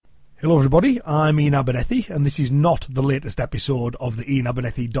Hello everybody, I'm Ian Abernethy and this is not the latest episode of the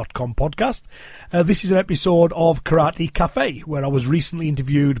IanAbernethy.com podcast. This is an episode of Karate Cafe where I was recently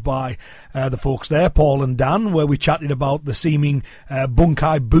interviewed by the folks there, Paul and Dan, where we chatted about the seeming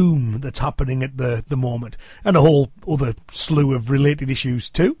bunkai boom that's happening at the moment and a whole other slew of related issues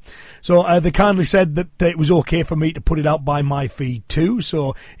too. So they kindly said that it was okay for me to put it out by my feed too,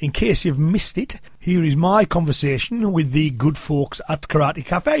 so in case you've missed it, here is my conversation with the good folks at Karate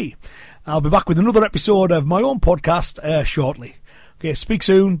Cafe. I'll be back with another episode of my own podcast shortly. Okay, speak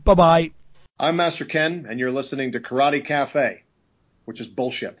soon. Bye-bye. I'm Master Ken, and you're listening to Karate Cafe, which is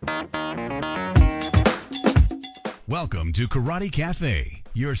bullshit. Welcome to Karate Cafe,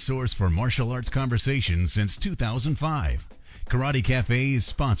 your source for martial arts conversations since 2005. Karate Cafe is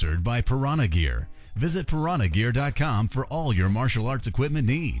sponsored by Piranha Gear. Visit piranhagear.com for all your martial arts equipment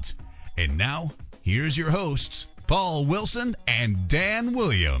needs. And now, here's your hosts, Paul Wilson and Dan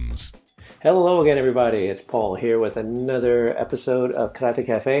Williams. Hello again, everybody. It's Paul here with another episode of Karate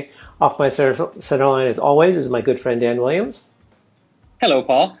Cafe. Off my center line, as always, is my good friend Dan Williams. Hello,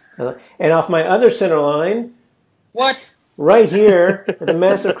 Paul. And off my other center line, what? Right here at the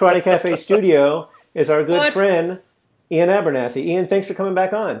Master Karate Cafe studio is our good friend Ian Abernethy. Ian, thanks for coming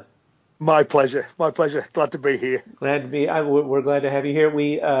back on. My pleasure. My pleasure. Glad to be here. Glad to be. We're glad to have you here.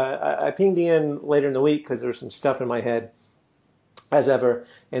 I pinged Ian later in the week because there's some stuff in my head, as ever.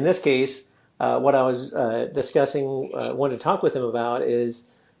 In this case, what I was discussing, wanted to talk with him about is,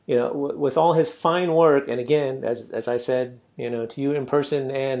 with all his fine work, and again, as I said, to you in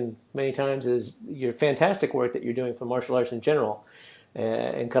person and many times, is your fantastic work that you're doing for martial arts in general,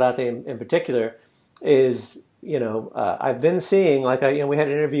 and karate in particular, is, I've been seeing, we had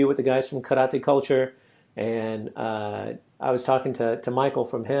an interview with the guys from Karate Culture, and I was talking to Michael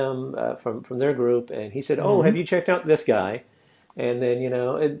from their group, and he said, "Oh, have you checked out this guy?" And then,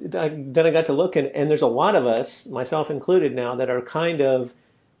 then I got to look, and there's a lot of us, myself included now, that are kind of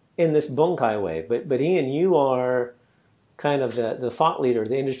in this bunkai way. But Ian, you are kind of the thought leader,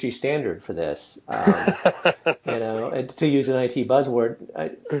 the industry standard for this, to use an IT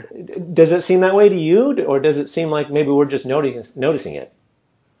buzzword. Does it seem that way to you, or does it seem like maybe we're just noticing it?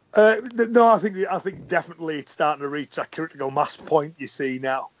 No, I think definitely it's starting to reach that critical mass point you see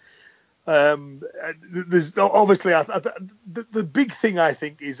now. There's obviously the big thing I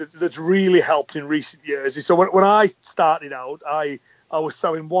think is that's really helped in recent years is, so when I started out, I was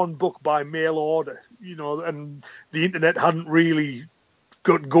selling one book by mail order, and the internet hadn't really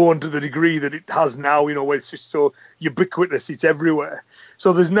got going to the degree that it has now, where it's just so ubiquitous, it's everywhere.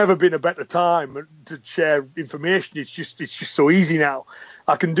 So there's never been a better time to share information. It's just so easy now.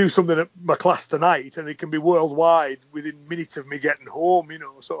 I can do something at my class tonight, and it can be worldwide within minutes of me getting home.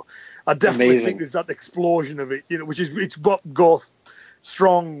 So I definitely think there's that explosion of it, which is, it's got both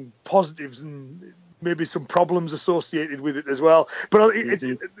strong positives and maybe some problems associated with it as well. But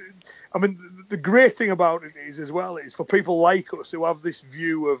the great thing about it is for people like us who have this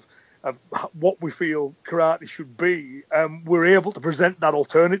view of what we feel karate should be, we're able to present that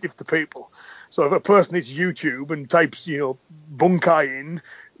alternative to people. So if a person hits YouTube and types, bunkai in,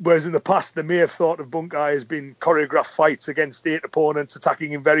 whereas in the past they may have thought of bunkai as being choreographed fights against 8 opponents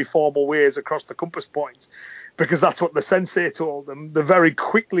attacking in very formal ways across the compass points, because that's what the sensei told them, they're very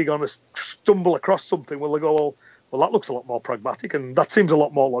quickly going to stumble across something where they go, well, that looks a lot more pragmatic and that seems a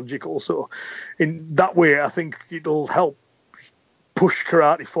lot more logical. So in that way, I think it'll help push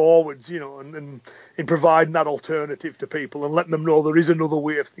karate forwards, and in providing that alternative to people and letting them know there is another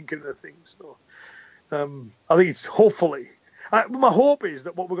way of thinking of things. So I think it's my hope is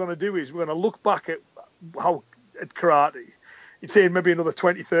that what we're going to do is we're going to look back at karate, it's saying maybe another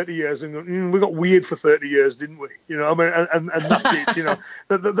 20, 30 years, and we got weird for 30 years, didn't we? And that's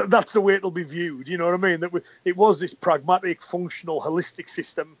it, that's the way it'll be viewed, you know what I mean? That it was this pragmatic, functional, holistic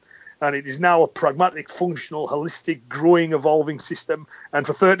system, and it is now a pragmatic, functional, holistic, growing, evolving system. And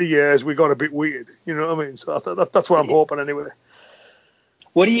for 30 years, we got a bit weird. You know what I mean? So that's what I'm hoping anyway.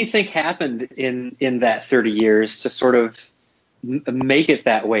 What do you think happened in that 30 years to sort of make it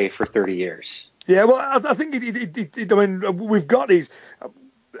that way for 30 years? Yeah, well, I think we've got these.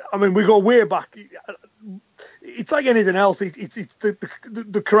 We go way back. It's like anything else. It's the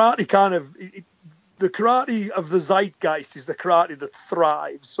karate kind of. The karate of the zeitgeist is the karate that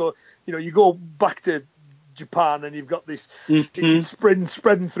thrives. So, you go back to Japan and you've got this it's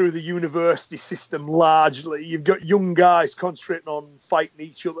spreading through the university system largely. You've got young guys concentrating on fighting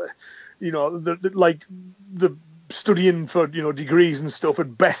each other. The studying for degrees and stuff.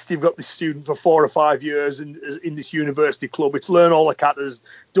 At best, you've got this student for 4 or 5 years in this university club. It's learn all the katas,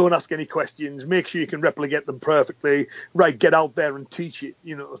 don't ask any questions, make sure you can replicate them perfectly. Right, get out there and teach it.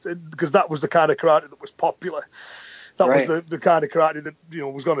 Because that was the kind of karate that was popular. That was the kind of karate that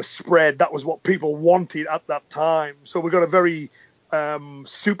was going to spread. That was what people wanted at that time. So we got a very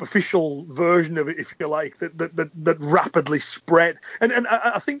superficial version of it, if you like, that rapidly spread. And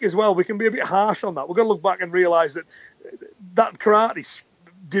I think as well we can be a bit harsh on that. We're going to look back and realise that karate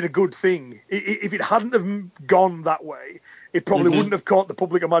did a good thing. If it hadn't have gone that way, it probably wouldn't have caught the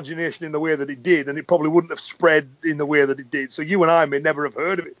public imagination in the way that it did, and it probably wouldn't have spread in the way that it did. So you and I may never have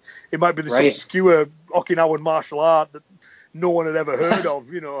heard of it. It might be this obscure Okinawan martial art that no one had ever heard of,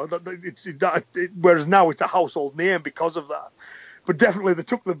 whereas now it's a household name because of that. But definitely they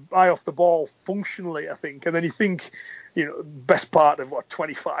took the eye off the ball functionally, I think. And then you think, best part of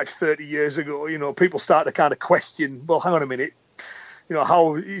 25, 30 years ago, people start to kind of question, well, hang on a minute,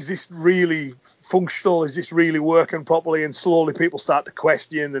 how is this really functional? Is this really working properly? And slowly people start to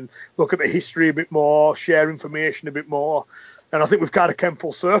question and look at the history a bit more, share information a bit more. And I think we've kind of come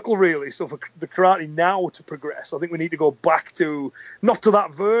full circle, really. So for the karate now to progress, I think we need to go back to, not to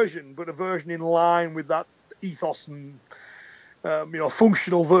that version, but a version in line with that ethos and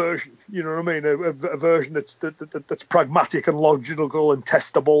functional version. You know what I mean? A version that's pragmatic and logical and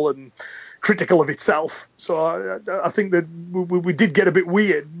testable and critical of itself. So I think that we did get a bit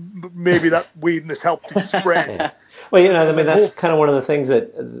weird, but maybe that weirdness helped it spread. Yeah. Well, that's kind of one of the things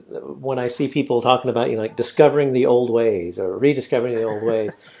that when I see people talking about, like discovering the old ways or rediscovering the old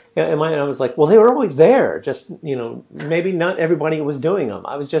ways, I was like, well, they were always there. Just, maybe not everybody was doing them.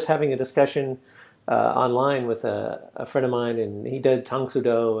 I was just having a discussion online with a friend of mine, and he did Tang Soo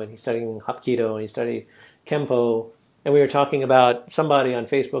Do, and he's studying Hapkido, and he studied Kempo, and we were talking about somebody on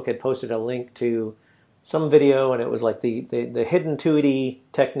Facebook had posted a link to some video, and it was like the hidden 2D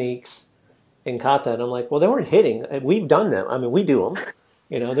techniques in kata, and I'm like, well, they weren't hitting. We've done them. I mean, we do them.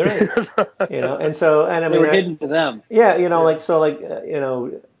 They're and so and I mean, they were hidden to them. Yeah,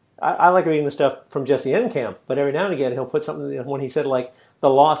 I like reading the stuff from Jesse Enkamp, but every now and again he'll put something when he said like the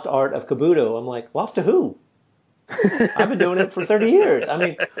lost art of Kabuto. I'm like, lost to who? I've been doing it for 30 years. I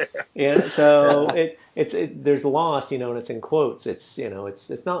mean, there's lost, and it's in quotes. It's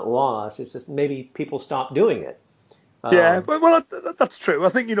not lost. It's just maybe people stopped doing it. Well, that's true. I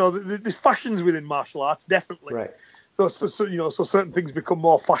think there's fashions within martial arts, definitely. Right. So certain things become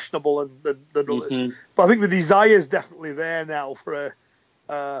more fashionable than others. But I think the desire is definitely there now for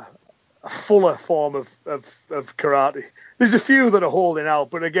a fuller form of karate. There's a few that are holding out,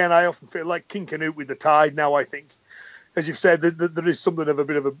 but again, I often feel like King Canute with the tide now. I think, as you've said, there is something of a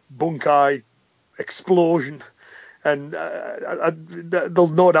bit of a bunkai explosion, and there'll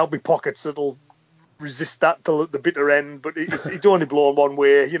no doubt be pockets that'll resist that till the bitter end. But it's only blown one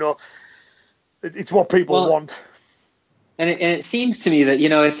way. It's what people want. And it seems to me that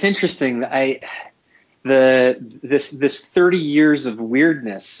it's interesting that this 30 years of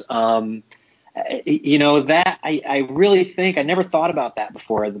weirdness. That I really think I never thought about that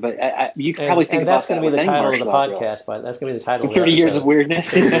before, but you could probably think about that. And that's going to be the title of the podcast. But that's going to be the title. 30 years of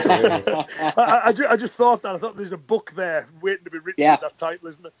weirdness. I just thought that. I thought there's a book there waiting to be written with that title,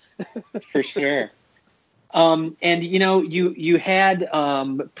 isn't it? For sure. And you had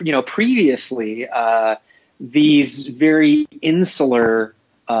previously these very insular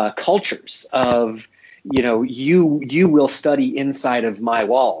cultures of you will study inside of my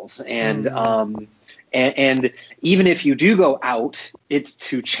walls, and even if you do go out, it's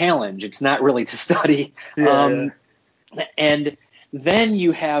to challenge. It's not really to study. And then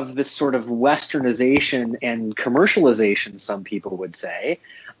you have this sort of westernization and commercialization, some people would say,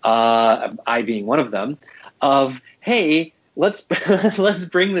 I being one of them, of, hey, let's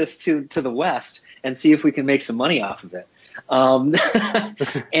bring this to the West and see if we can make some money off of it. And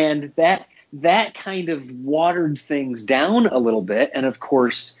that kind of watered things down a little bit. And of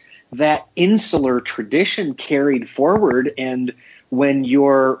course, that insular tradition carried forward. And when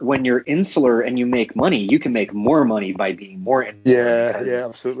you're insular and you make money, you can make more money by being more insular. Yeah,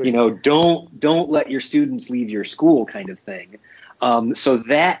 absolutely. Don't let your students leave your school, kind of thing. So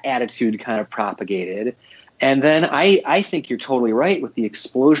that attitude kind of propagated. And then I think you're totally right with the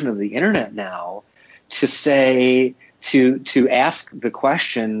explosion of the internet now to say, to ask the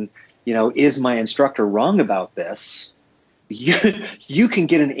question, is my instructor wrong about this? You can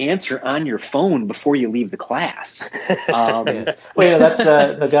get an answer on your phone before you leave the class. Well, that's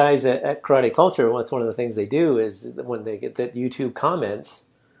the guys at Karate Culture. That's one of the things they do is when they get that YouTube comments,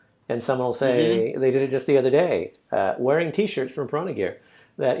 and someone will say, they did it just the other day, wearing T-shirts from Piranha Gear.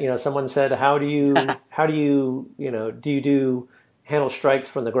 that someone said, how do you do handle strikes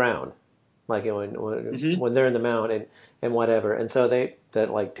from the ground, like when they're in the mound and whatever. And so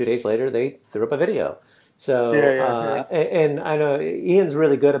like 2 days later they threw up a video. So and I know Ian's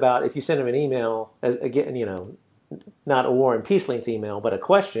really good about, if you send him an email, again, not a War and Peace length email, but a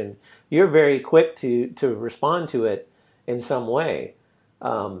question, you're very quick to respond to it in some way.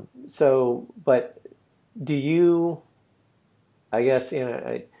 But do you, I guess,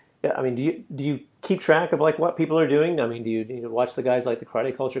 I mean, do you keep track of like what people are doing? I mean, do you watch the guys like the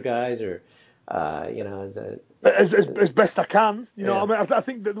Karate Culture guys, or as best I can, I mean, I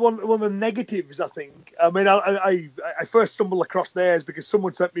think that one of the negatives, I mean, I first stumbled across theirs because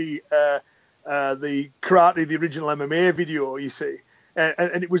someone sent me the karate, the original MMA video, you see,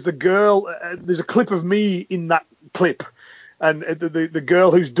 and it was the girl. There's a clip of me in that clip, and the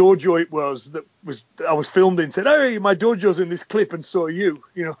girl whose dojo it was I was filmed in said, "Hey, my dojo's in this clip, and so are you."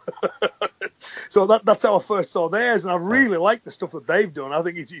 So that's how I first saw theirs, and I really like the stuff that they've done. I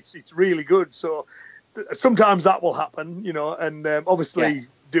think it's really good. So sometimes that will happen, and obviously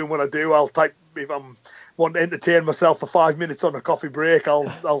doing what I do, I'll type, if I'm want to entertain myself for 5 minutes on a coffee break,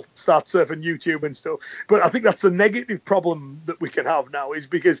 I'll start surfing YouTube and stuff. But I think that's the negative problem that we can have now, is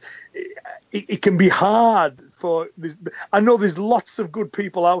because it can be hard for this. I know there's lots of good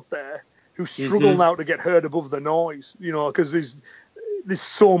people out there who struggle now to get heard above the noise, because there's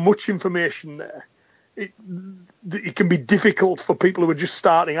so much information there. It can be difficult for people who are just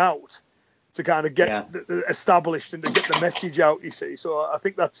starting out to kind of get established and to get the message out, you see. So I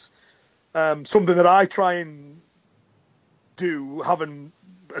think that's something that I try and do, having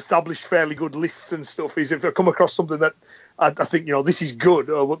established fairly good lists and stuff, is if I come across something that I think, this is good,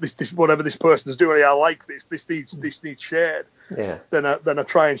 or whatever this person's doing, I like this needs shared. Yeah. Then I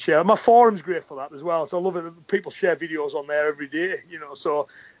try and share. My forum's great for that as well. So I love it that people share videos on there every day, so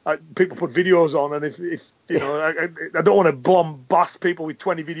people put videos on, and if I don't want to bombast people with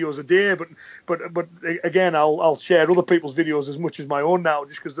 20 videos a day, but again, I'll share other people's videos as much as my own now,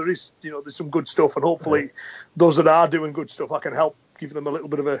 just because there is, there's some good stuff, and hopefully those that are doing good stuff, I can help give them a little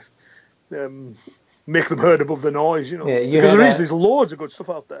bit of a make them heard above the noise, because there's loads of good stuff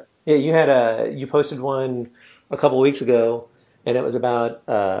out there. Yeah, you posted one a couple of weeks ago, and it was about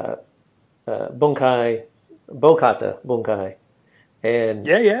Bokata Bunkai. And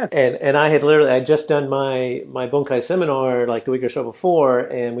and I had just done my Bunkai seminar like the week or so before,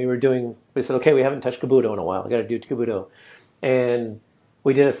 and we said, okay, we haven't touched Kabuto in a while, we got to do Kabuto. And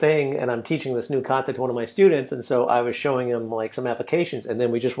we did a thing, and I'm teaching this new kata to one of my students, and so I was showing him like some applications, and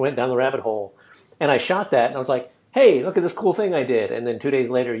then we just went down the rabbit hole, and I shot that, and I was like, hey, look at this cool thing I did. And then 2 days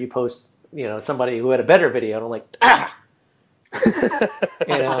later you post, somebody who had a better video, and I'm like,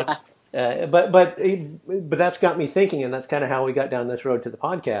 but that's got me thinking, and that's kind of how we got down this road to the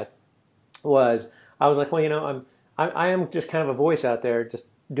podcast. I was like, well, I am just kind of a voice out there, just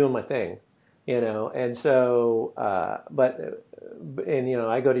doing my thing, and so, I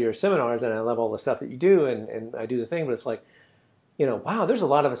go to your seminars and I love all the stuff that you do, and I do the thing, but it's like, wow, there's a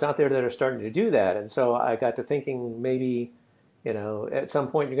lot of us out there that are starting to do that. And so I got to thinking, maybe, at some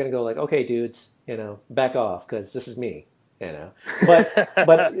point you're going to go like, okay, dudes, back off, because this is me.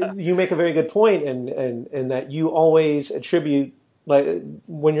 But you make a very good point, and that you always attribute, like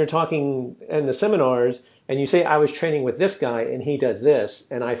when you're talking in the seminars and you say, I was training with this guy and he does this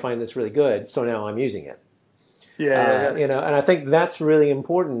and I find this really good, so now I'm using it. And I think that's really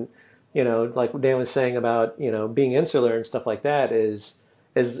important. Like Dan was saying about, being insular and stuff like that, is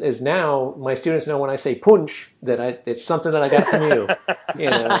now my students know when I say punch that it's something that I got from you.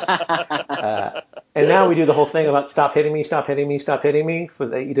 And now we do the whole thing about stop hitting me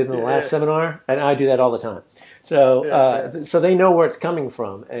that you did in the last seminar, and I do that all the time. So so they know where it's coming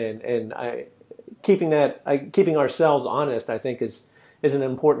from, and keeping ourselves honest, I think, is an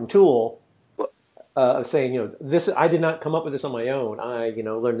important tool. Of saying, this, I did not come up with this on my own. I,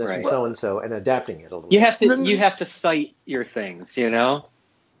 learned this from so and so, and adapting it a little. You have to cite your things,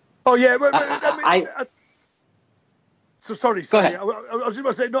 Oh yeah, but so sorry. Go ahead. I was just about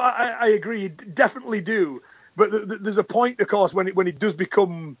to say, no, I agree, you definitely do. But there's a point, of course, when it does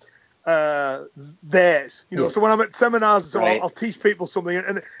become theirs. So when I'm at seminars, I'll teach people something,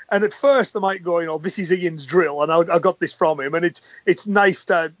 and at first they might go, this is Ian's drill, and I got this from him, and it's nice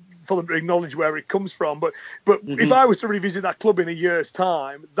for them to acknowledge where it comes from. But if I was to revisit that club in a year's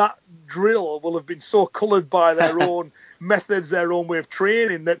time, that drill will have been so coloured by their own methods, their own way of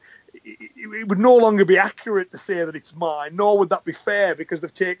training, that it would no longer be accurate to say that it's mine, nor would that be fair, because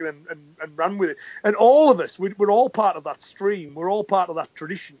they've taken and ran with it. And all of us, we're all part of that stream. We're all part of that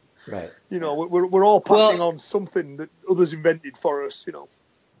tradition. Right. We're all passing on something that others invented for us.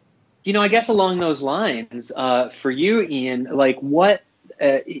 I guess along those lines, for you, Ian, like what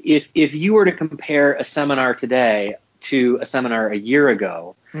if you were to compare a seminar today to a seminar a year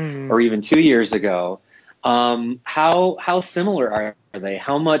ago, or even 2 years ago, how similar are they?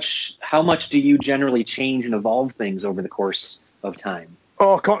 How much do you generally change and evolve things over the course of time?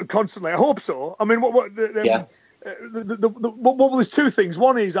 Oh, constantly. I hope so. I mean, Yeah. Well, there's two things.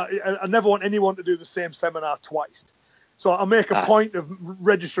 One is I never want anyone to do the same seminar twice. So I make a point of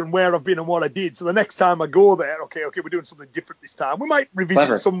registering where I've been and what I did. So the next time I go there, okay, we're doing something different this time. We might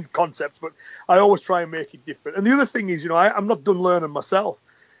revisit some concepts, but I always try and make it different. And the other thing is, I'm not done learning myself.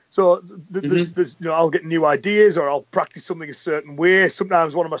 So there's I'll get new ideas, or I'll practice something a certain way.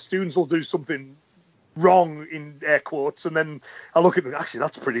 Sometimes one of my students will do something wrong in air quotes, and then I look at them, actually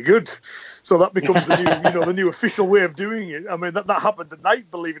that's pretty good, so that becomes the new the new official way of doing it. I mean that happened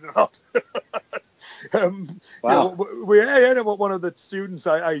tonight, believe it or not. Wow. One of the students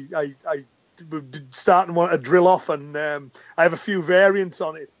I starting want to drill off, and I have a few variants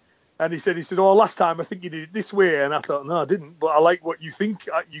on it, and he said oh, last time I think you did it this way, and I thought no I didn't, but I like what you think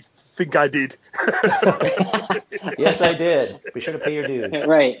I did. Yes, I did. Be sure to pay your dues.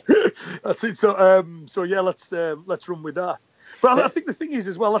 Right. That's it. So yeah, let's run with that. But I think the thing is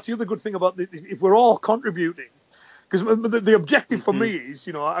as well, that's the other good thing about if we're all contributing, because the objective for me is,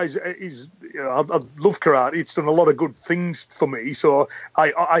 I love karate. It's done a lot of good things for me, so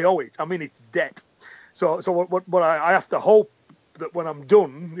I owe it. I mean, it's debt. So what I have to hope that when I'm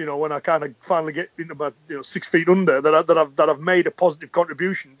done, when I kind of finally get into my 6 feet under, that I've made a positive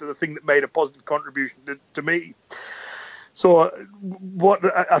contribution to the thing that made a positive contribution to me. So what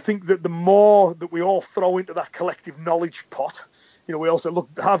I think that the more that we all throw into that collective knowledge pot, we also look,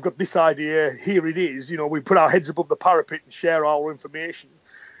 I've got this idea, here it is, we put our heads above the parapet and share our information,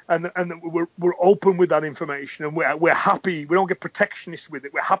 and we're open with that information, and we're happy. We don't get protectionist with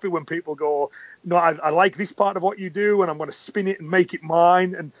it. We're happy when people go, no, I like this part of what you do, and I'm going to spin it and make it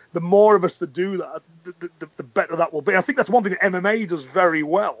mine. And the more of us that do that, the better that will be. I think that's one thing that MMA does very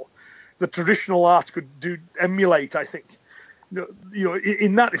well. The traditional arts could emulate, I think.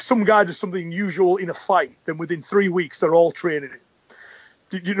 In that, if some guy does something unusual in a fight, then within 3 weeks they're all training it.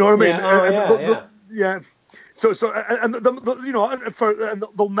 Do you know what I mean? Yeah. So and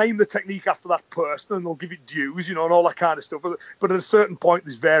they'll name the technique after that person, and they'll give it dues, and all that kind of stuff. But at a certain point,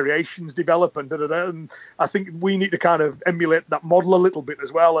 there's variations develop, and I think we need to kind of emulate that model a little bit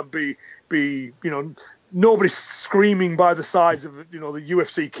as well, and be nobody's screaming by the sides of the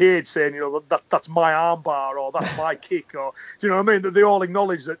UFC cage saying that's my armbar or that's my kick, or do you know what I mean? That they all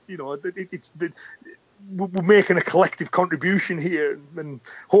acknowledge that we're making a collective contribution here, and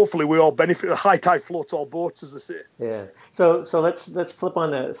hopefully we all benefit. A high tide floats all boats, as they say. Yeah. So let's flip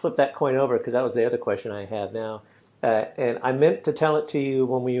that coin over, because that was the other question I have now, and I meant to tell it to you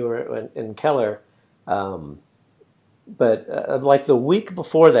when we were in Keller, but like the week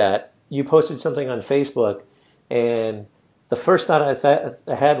before that, you posted something on Facebook, and the first thought I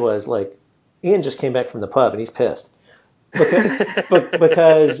had was like, Ian just came back from the pub and he's pissed.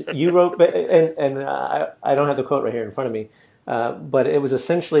 Because you wrote, and I don't have the quote right here in front of me, but it was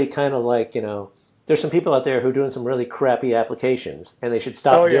essentially kind of like, there's some people out there who are doing some really crappy applications, and they should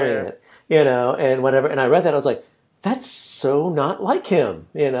stop doing it, and whatever. And I read that, I was like, that's so not like him,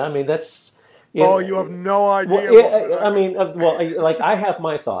 I mean, that's. You have no idea. Like I have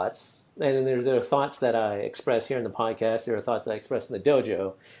my thoughts, and then there are thoughts that I express here in the podcast. There are thoughts I express in the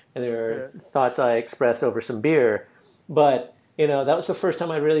dojo, and there are thoughts I express over some beer. But, that was the first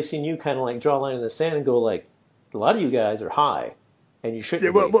time I'd really seen you kind of like draw a line in the sand and go like, a lot of you guys are high, and you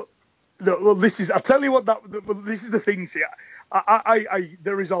shouldn't be. Well, this is, I'll tell you what, this is the thing here.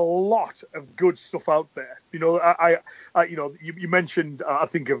 There is a lot of good stuff out there. You mentioned, I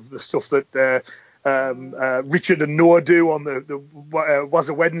think of the stuff that Richard and Noah do on the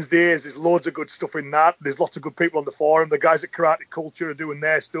Wazza Wednesdays. There's loads of good stuff in that. There's lots of good people on the forum. The guys at Karate Culture are doing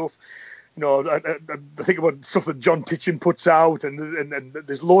their stuff. I think about stuff that John Titchen puts out, and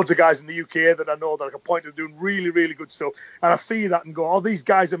there's loads of guys in the UK that I know that I can point to doing really, really good stuff. And I see that and go, oh, these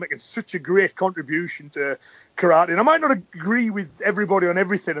guys are making such a great contribution to karate. And I might not agree with everybody on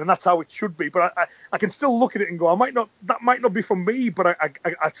everything, and that's how it should be. But I can still look at it and go, that might not be for me, but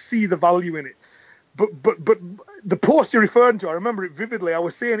I see the value in it. But the post you're referring to, I remember it vividly. I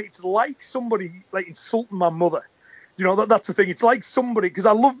was saying it's like somebody like insulting my mother. That's the thing. It's like somebody, because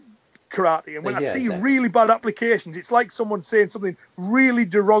I love karate, and when I see really bad applications, it's like someone saying something really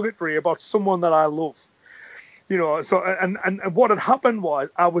derogatory about someone that I love. So and what had happened was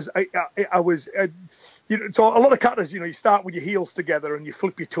I was so a lot of katas, you start with your heels together and you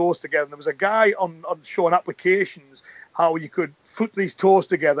flip your toes together. And there was a guy on showing applications, how you could flip these toes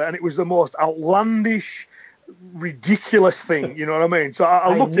together, and it was the most outlandish, ridiculous thing. You know what I mean? So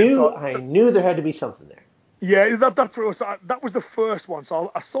I looked at it and thought, I knew there had to be something there. yeah, that was the first one.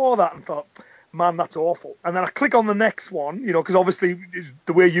 So I saw that and thought, man, that's awful. And then I click on the next one, because obviously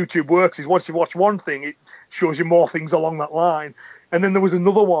the way YouTube works is once you watch one thing, it shows you more things along that line. And then there was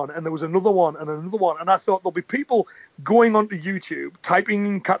another one, and there was another one, and another one. And I thought there'll be people going onto YouTube, typing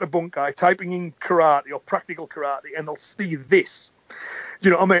in Kata Bunkai, typing in karate or practical karate, and they'll see this. You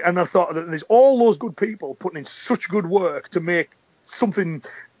know what I mean? And I thought that there's all those good people putting in such good work to make something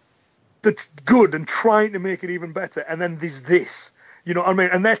that's good and trying to make it even better. And then there's this. You know what I mean?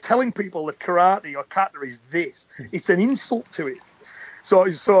 And they're telling people that karate or kata is this. It's an insult to it. So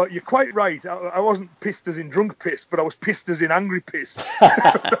you're quite right. I wasn't pissed as in drunk pissed, but I was pissed as in angry pissed. so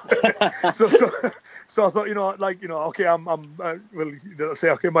I thought, okay, let's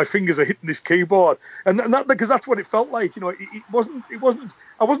say, okay, my fingers are hitting this keyboard, and that because that's what it felt like. It wasn't.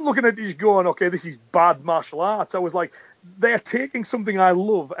 I wasn't looking at it going, okay, this is bad martial arts. I was like, they're taking something I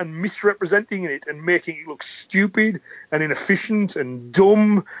love and misrepresenting it and making it look stupid and inefficient and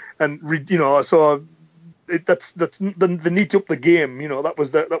dumb and so. That's the need to up the game.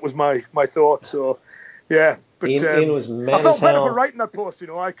 That was my thought. So, yeah. But Ian was mad I felt as hell. better for writing that post.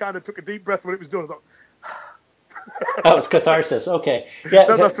 I kind of took a deep breath when it was done. I thought, oh, it's catharsis. Okay, yeah.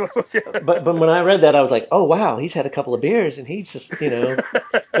 That's what it was. Yeah. But when I read that, I was like, oh wow, he's had a couple of beers and he's just got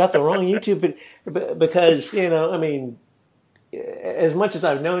the wrong YouTube. But because I mean, as much as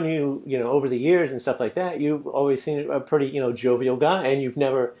I've known you, over the years and stuff like that, you've always seemed a pretty jovial guy, and you've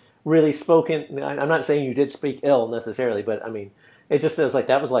never really spoken. I'm not saying you did speak ill necessarily, but I mean, it just feels like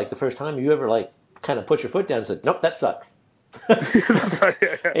that was like the first time you ever like kind of put your foot down and said, nope, that sucks. That's right.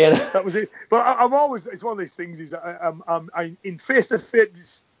 Yeah. That was it. But I'm always, it's one of these things is I'm in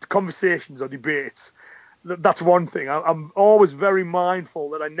face-to-face conversations or debates. That's one thing. I'm always very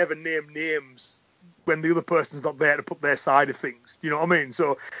mindful that I never name names when the other person's not there to put their side of things. You know what I mean?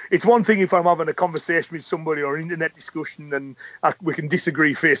 So it's one thing if I'm having a conversation with somebody or an internet discussion and we can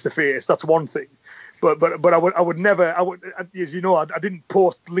disagree face to face. That's one thing. But I would never, as you know, I didn't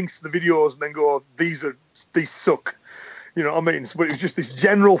post links to the videos and then go, these suck. You know what I mean? But it was just this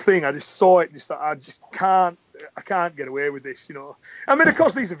general thing. I just saw it and just thought, I can't get away with this. I mean, of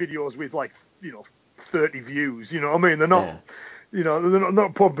course, these are videos with 30 views. You know what I mean? They're not. Yeah. They're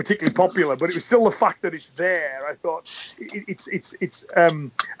not particularly popular, but it was still the fact that it's there. I thought it's. I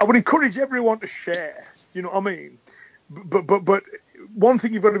would encourage everyone to share. You know what I mean? But one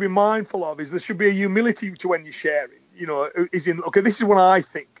thing you've got to be mindful of is there should be a humility to when you're sharing. Is in okay. This is what I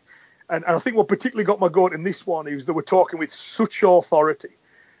think, and I think what particularly got my goat in this one is that we're talking with such authority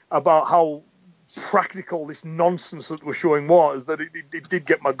about how practical this nonsense that we're showing was that it did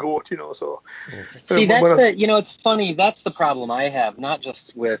get my goat, so see it's funny, that's the problem I have, not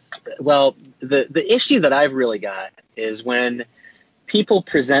just with the issue that I've really got is when people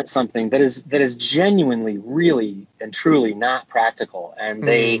present something that is genuinely really and truly not practical and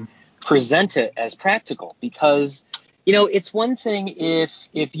they present it as practical, because it's one thing if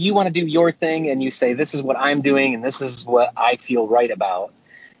you want to do your thing and you say this is what I'm doing and this is what I feel right about.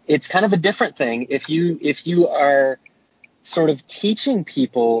 It's kind of a different thing if you are sort of teaching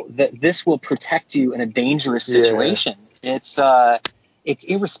people that this will protect you in a dangerous situation. Yeah. It's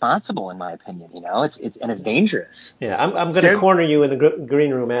irresponsible in my opinion. It's dangerous. Yeah, I'm going to corner you in the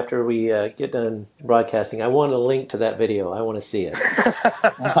green room after we get done broadcasting. I want a link to that video. I want to see it.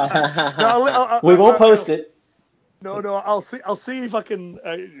 We won't post it. No, I'll see if I can.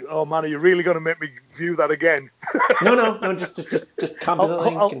 Oh man, are you really going to make me view that again? No, just comment the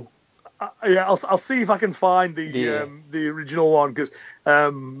link. I'll see if I can find the original one because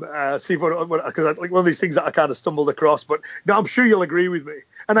see because like one of these things that I kind of stumbled across. But no, I'm sure you'll agree with me,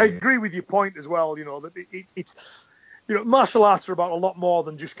 and I agree with your point as well. That it's martial arts are about a lot more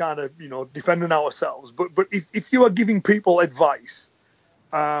than just kind of defending ourselves. But if you are giving people advice.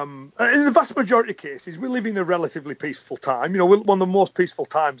 In the vast majority of cases, we live in a relatively peaceful time. We're one of the most peaceful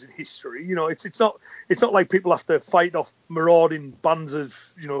times in history. It's not like people have to fight off marauding bands of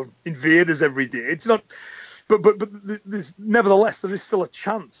invaders every day. It's not. But there's nevertheless there is still a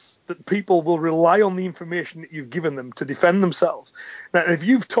chance that people will rely on the information that you've given them to defend themselves. Now, if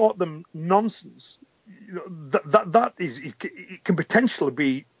you've taught them nonsense, that is it can potentially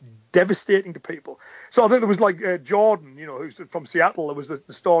be devastating to people. So I think there was Jordan, who's from Seattle. There was the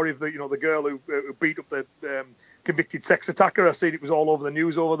story of the girl who beat up the convicted sex attacker. I seen it was all over the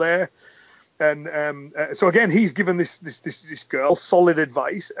news over there. And so again, he's given this girl solid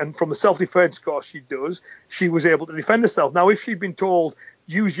advice, and from the self-defense course she was able to defend herself. Now, if she'd been told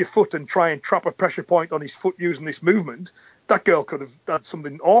use your foot and try and trap a pressure point on his foot using this movement, that girl could have had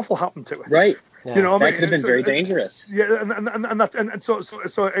something awful happen to her. Right. Yeah. You know, That could have been very dangerous. Yeah,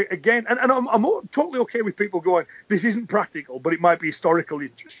 so again, and I'm totally okay with people going, this isn't practical, but it might be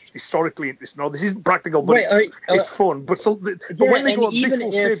historically interesting. Or this isn't practical, but it's fun. But when they go, this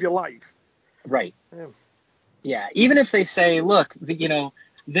will save your life. Right. Yeah. Even if they say, look,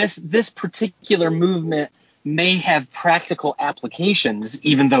 this particular movement may have practical applications,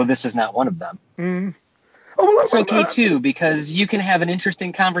 even though this is not one of them. Mm. It's okay too, because you can have an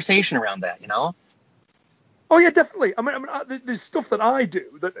interesting conversation around that, Oh yeah, definitely. I mean, there's stuff that I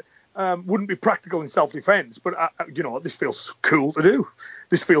do that wouldn't be practical in self-defense, but this feels cool to do.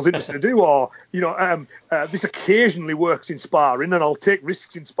 This feels interesting to do, or this occasionally works in sparring, and I'll take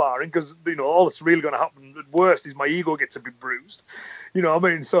risks in sparring because all that's really going to happen at worst is my ego gets a bit bruised. You know what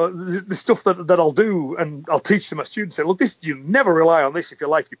I mean? So the stuff that I'll do, and I'll teach to my students, say, look, you never rely on this if your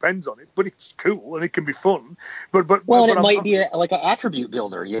life depends on it, but it's cool and it can be fun. But it might be like an attribute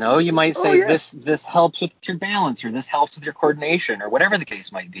builder. You might say this helps with your balance, or this helps with your coordination, or whatever the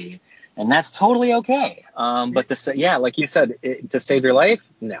case might be, and that's totally okay. But to say, like you said, to save your life,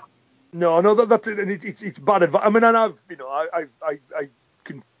 no. No, that's it. It's bad advice. I mean, and I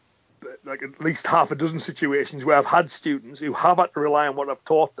can like at least half a dozen situations where I've had students who have had to rely on what I've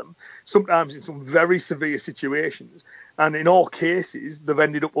taught them, sometimes in some very severe situations, and in all cases they've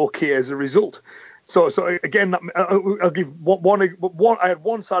ended up okay as a result. So again, I'll give one. I had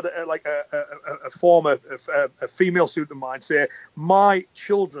once had a female student of mine say, "My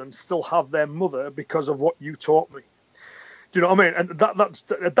children still have their mother because of what you taught me." Do you know what I mean? And that's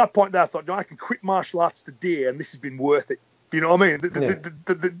at that point there, I thought, I can quit martial arts today, and this has been worth it. Do you know what I mean?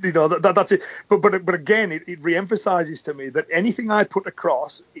 That's it. But again, it re-emphasizes to me that anything I put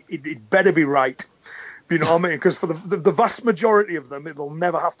across, it better be right. You know what I mean? Because for the vast majority of them, they'll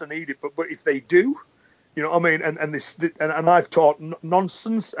never have to need it. But if they do, you know what I mean? And I've taught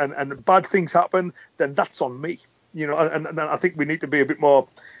nonsense and bad things happen, then that's on me. You know, and I think we need to be a bit more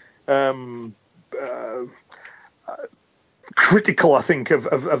critical, I think, of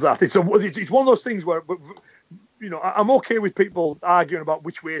that. It's one of those things where, I'm okay with people arguing about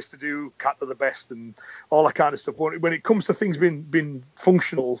which ways to do kata the best and all that kind of stuff. But when it comes to things being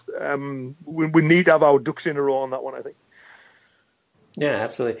functional, we need to have our ducks in a row on that one, I think. Yeah,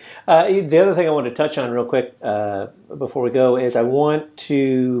 absolutely. The other thing I want to touch on real quick before we go is I want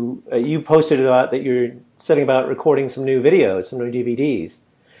to. You posted about that you're setting about recording some new videos, some new DVDs.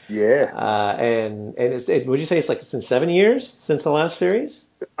 Yeah. And would you say it's been 7 years since the last series?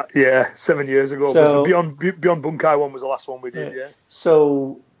 Yeah, 7 years ago. So Beyond Bunkai one was the last one we did. Yeah.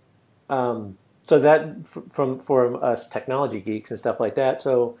 So, so that for us technology geeks and stuff like that.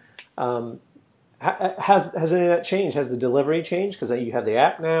 So, has any of that changed? Has the delivery changed? Because you have the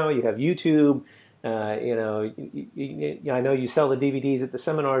app now, you have YouTube. I know you sell the DVDs at the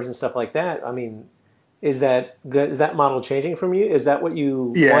seminars and stuff like that. I mean, is that model changing from you? Is that why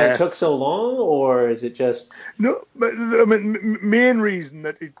it took so long, or is it just? No, but I mean, main reason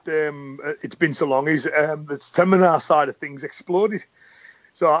that it's been so long is the seminar side of things exploded.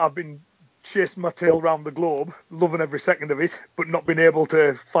 So I've been chasing my tail around the globe, loving every second of it, but not been able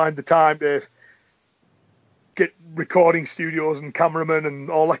to find the time to get recording studios and cameramen and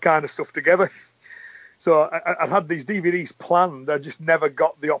all that kind of stuff together. So I had these DVDs planned. I just never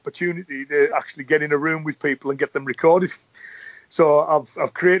got the opportunity to actually get in a room with people and get them recorded. So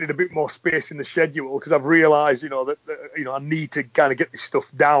I've created a bit more space in the schedule because I've realised, that I need to kind of get this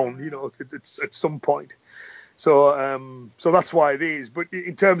stuff down, at some point. So that's why it is. But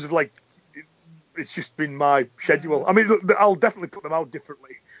in terms of it's just been my schedule. I mean, I'll definitely put them out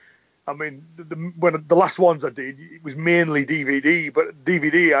differently. I mean, when the last ones I did, it was mainly DVD, but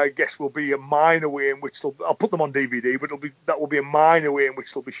DVD, I guess, will be a minor way in which I'll put them on DVD, but that will be a minor way in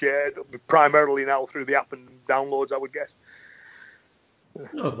which they'll be shared. It'll be primarily now through the app and downloads, I would guess.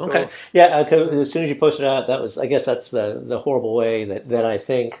 Oh, okay. Yeah, as soon as you posted it out, I guess that's the horrible way that I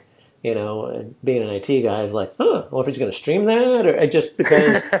think, being an IT guy is like, well, if he's going to stream that, or just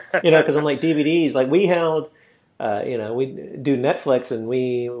because, because I'm like DVDs, like we held. We do Netflix, and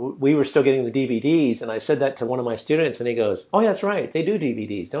we were still getting the DVDs, and I said that to one of my students, and he goes, "Oh, yeah, that's right, they do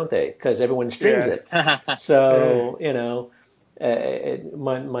DVDs, don't they? Because everyone streams it." So,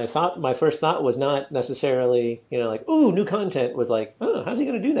 my first thought was not necessarily, "Ooh, new content." Was like, "Oh, how's he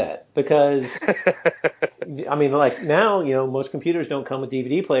going to do that?" Because, I mean, like now, most computers don't come with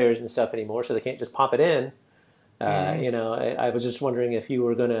DVD players and stuff anymore, so they can't just pop it in. I was just wondering if you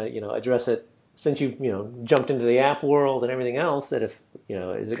were going to, address it. Since you've jumped into the app world and everything else, that if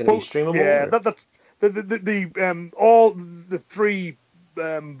is it going to be streamable? Yeah, that's the all the three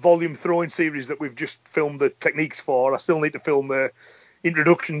volume throwing series that we've just filmed the techniques for. I still need to film the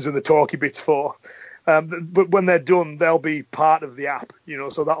introductions and the talky bits for. But when they're done, they'll be part of the app,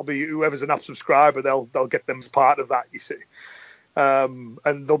 so that'll be whoever's an app subscriber, they'll get them as part of that, you see. And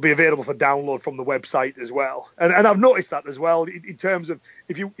they'll be available for download from the website as well. And I've noticed that as well in terms of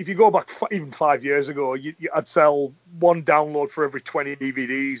if you go back even 5 years ago, I'd sell one download for every 20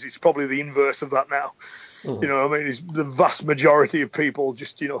 DVDs. It's probably the inverse of that now. Mhm. You know what I mean? It's the vast majority of people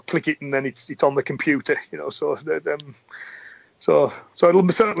just click it and then it's on the computer. So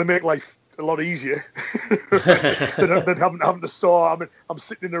it'll certainly make life a lot easier than having to store. I mean, I'm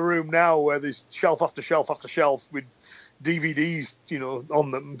sitting in a room now where there's shelf after shelf after shelf with DVDs, on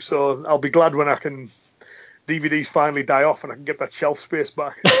them. So I'll be glad when DVDs finally die off and I can get that shelf space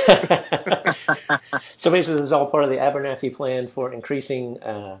back. So basically, this is all part of the Abernathy plan for increasing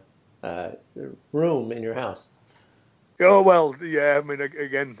room in your house. Oh, well, yeah. I mean,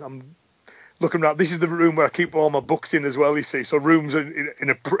 again, I'm looking around. This is the room where I keep all my books in as well, you see. So rooms in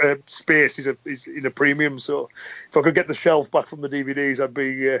a space is in a premium. So if I could get the shelf back from the DVDs,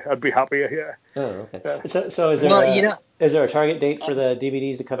 I'd be happier, yeah. Oh, okay. Yeah. So is there is there a target date for the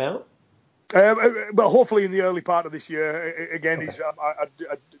DVDs to come out? Well, hopefully in the early part of this year. Again, Okay.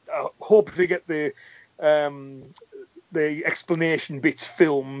 I hope to get the explanation bits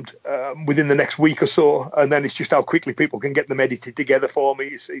filmed within the next week or so, and then it's just how quickly people can get them edited together for me,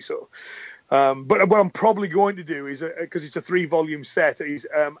 you see. So, but what I'm probably going to do is, because it's a 3-volume set, is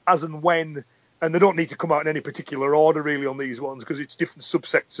as and when, and they don't need to come out in any particular order really on these ones, because it's different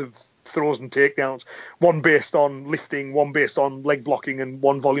subsets of throws and takedowns. One based on lifting, one based on leg blocking, and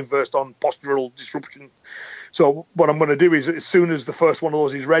one volume first on postural disruption. So what I'm going to do is, as soon as the first one of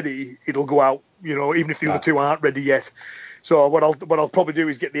those is ready, it'll go out, even if the other two aren't ready yet. So what I'll probably do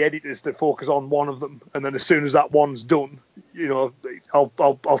is get the editors to focus on one of them, and then as soon as that one's done,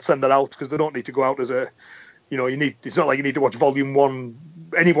 I'll send that out, because they don't need to go out as a, it's not like you need to watch volume 1.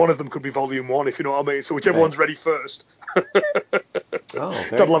 Any one of them could be volume 1, if you know what I mean. So whichever one's ready first. That'll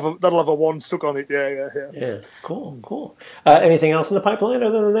have a 1 stuck on it. Yeah. Cool. Anything else in the pipeline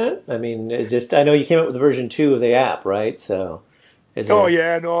other than that? I mean, I know you came up with version 2 of the app, right? So. Oh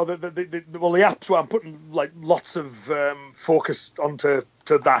yeah, no. The apps where I'm putting like lots of focus onto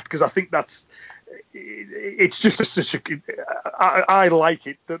that, because I think it's just such a. I like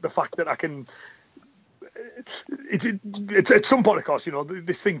it, the fact that I can. It's at some point, of course,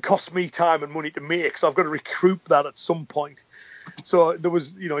 this thing costs me time and money to make, so I've got to recoup that at some point. So there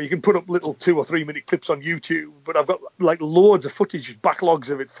was, you can put up little 2 or 3 minute clips on YouTube, but I've got like loads of footage, backlogs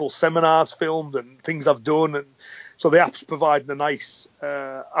of it, full seminars filmed and things I've done, and so the app's providing a nice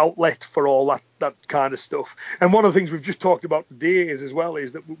outlet for all that kind of stuff. And one of the things we've just talked about today is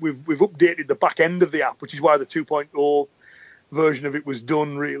that we've updated the back end of the app, which is why the 2.0 version of it was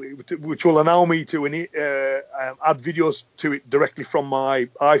done, really, which will allow me to add videos to it directly from my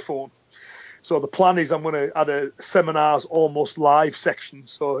iPhone. So the plan is I'm going to add a seminars almost live section.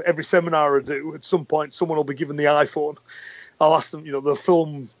 So every seminar I do, at some point, someone will be given the iPhone. I'll ask them, they'll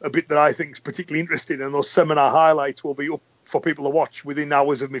film a bit that I think is particularly interesting, and those seminar highlights will be up for people to watch within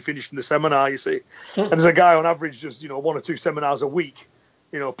hours of me finishing the seminar, you see. And there's a guy on average does, 1 or 2 seminars a week,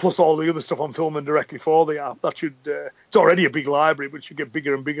 plus all the other stuff I'm filming directly for the app. That should, it's already a big library, but it should get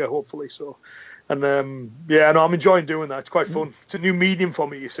bigger and bigger, hopefully. So, and I'm enjoying doing that. It's quite fun. It's a new medium for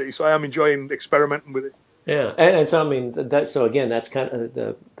me, you see, so I am enjoying experimenting with it. Yeah, and so I mean that's kind of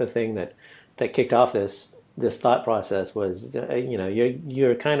the thing that kicked off this thought process was,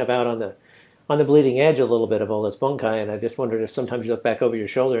 you're kind of out on the bleeding edge a little bit of all this bunkai, and I just wondered if sometimes you look back over your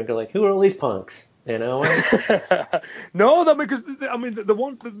shoulder and go like, who are all these punks? No, because the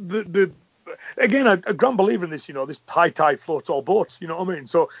one again, a grand believer in this. This high tide floats all boats. You know what I mean?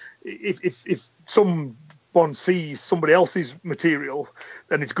 So if someone sees somebody else's material,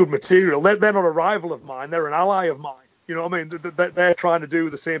 then it's good material. They're not a rival of mine. They're an ally of mine. You know what I mean? They're trying to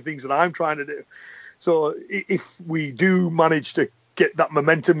do the same things that I'm trying to do. So if we do manage to get that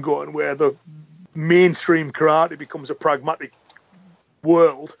momentum going, where the mainstream karate becomes a pragmatic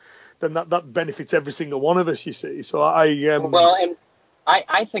world, then that benefits every single one of us, you see. So well, and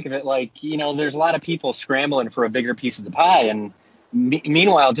I think of it like, there's a lot of people scrambling for a bigger piece of the pie, and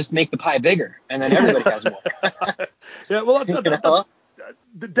meanwhile, just make the pie bigger, and then everybody has more. Yeah, well,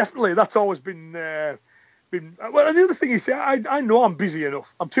 definitely, that's always been. Well, and the other thing is, I know I'm busy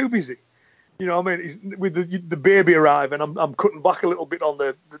enough. I'm too busy. You know what I mean? With the baby arriving, I'm cutting back a little bit on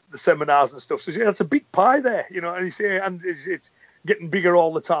the seminars and stuff. So that's a big pie there, and it's getting bigger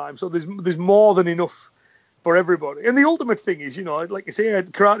all the time. So there's more than enough for everybody. And the ultimate thing is, like you say,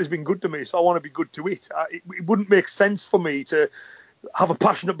 karate's been good to me, so I want to be good to it. It wouldn't make sense for me to have a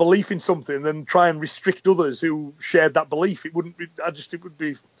passionate belief in something than try and restrict others who shared that belief. It would be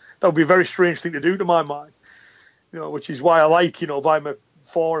a very strange thing to do to my mind, which is why I like, by my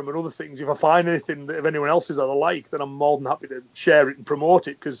forum and other things, if I find anything that if anyone else is that I like, then I'm more than happy to share it and promote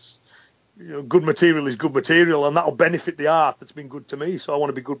it, because good material is good material, and that'll benefit the art that's been good to me. So I want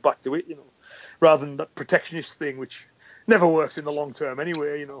to be good back to it, rather than that protectionist thing, which never works in the long term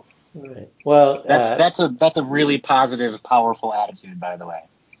anyway. Right. Well, that's a really positive, powerful attitude, by the way.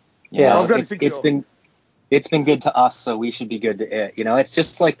 It's been good to us, so we should be good to it. It's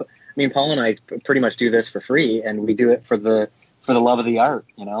just like, Paul and I pretty much do this for free, and we do it for the love of the art.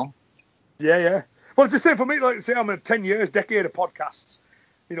 Yeah. Well, it's the same for me. Like, say, I'm a 10 years, decade of podcasts.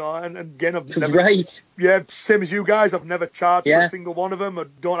 And again, I've never, right. Yeah, same as you guys. I've never charged for a single one of them. I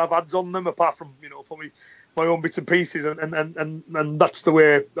don't have ads on them apart from for my own bits and pieces, and that's the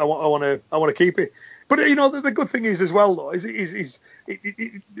way I want to keep it. But the good thing is as well, though, is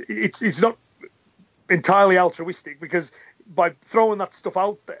it's not entirely altruistic, because by throwing that stuff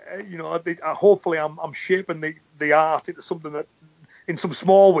out there, hopefully I'm shaping the art into something that, in some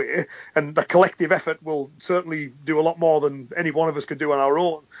small way, and the collective effort will certainly do a lot more than any one of us could do on our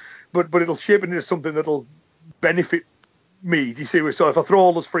own. But it'll shape it into something that'll benefit me. Do you see? So if I throw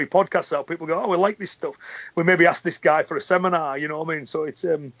all those free podcasts out, people go, "Oh, we like this stuff. We maybe ask this guy for a seminar." You know what I mean? So it's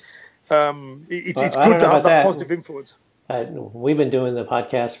good to have that positive influence. We've been doing the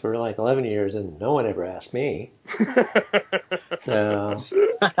podcast for like 11 years, and no one ever asked me. So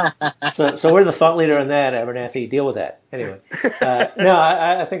we're the thought leader on that, Abernathy. Deal with that. Anyway, no,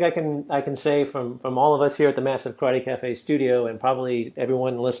 I think I can say from all of us here at the Massive Karate Cafe studio, and probably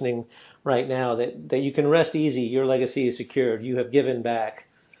everyone listening right now, that you can rest easy. Your legacy is secured. You have given back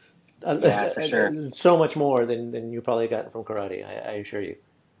for sure. So much more than you probably gotten from karate. I assure you.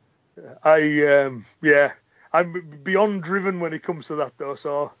 I'm beyond driven when it comes to that, though,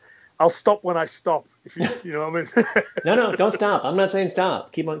 so I'll stop when I stop. If you know what I mean. No, don't stop. I'm not saying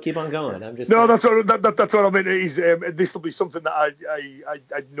stop. Keep on going. I'm just. No, that's what I mean. Is this will be something that I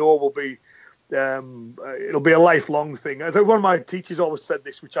know will be. It'll be a lifelong thing. I think one of my teachers always said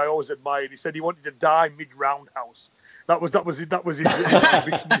this, which I always admired. He said he wanted to die mid-roundhouse. That was his ambition.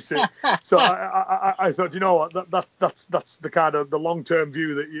 You see. So I thought, what, that's the kind of the long-term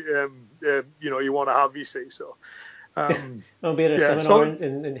view that you want to have. You see, so. I'll be at a seminar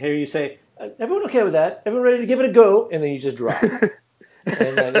and hear you say, "Everyone okay with that? Everyone ready to give it a go?" And then you just drop.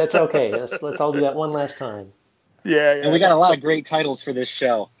 And that's okay. Let's all do that one last time. Yeah. And we got a lot of great titles for this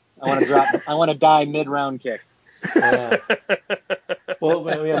show. I want to die mid-round kick. Yeah. Well,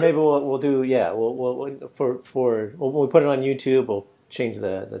 maybe we'll do. Yeah. We'll put it on YouTube. We'll change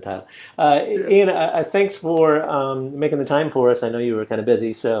the title. Ian, thanks for making the time for us. I know you were kind of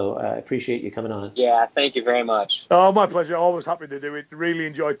busy, so I appreciate you coming on. Yeah, thank you very much. Oh, my pleasure. Always happy to do it. Really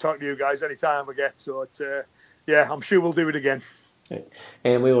enjoyed talking to you guys anytime I get. So it's I'm sure we'll do it again. Okay.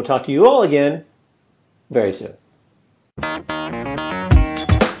 And we will talk to you all again very soon.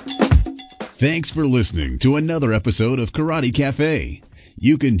 Thanks for listening to another episode of Karate Cafe.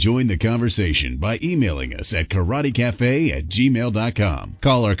 You can join the conversation by emailing us at karatecafe@gmail.com.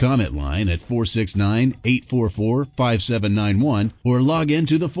 Call our comment line at 469-844-5791 or log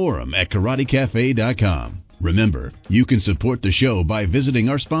into the forum at karatecafe.com. Remember, you can support the show by visiting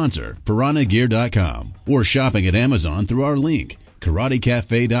our sponsor, piranhagear.com, or shopping at Amazon through our link,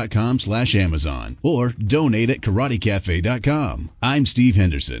 karatecafe.com/Amazon, or donate at karatecafe.com. I'm Steve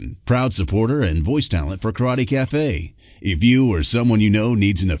Henderson, proud supporter and voice talent for Karate Cafe. If you or someone you know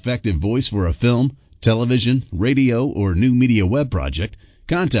needs an effective voice for a film, television, radio, or new media web project,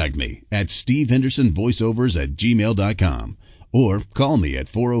 contact me at stevehendersonvoiceovers@gmail.com or call me at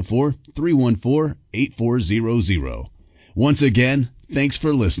 404-314-8400. Once again, thanks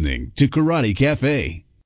for listening to Karate Cafe.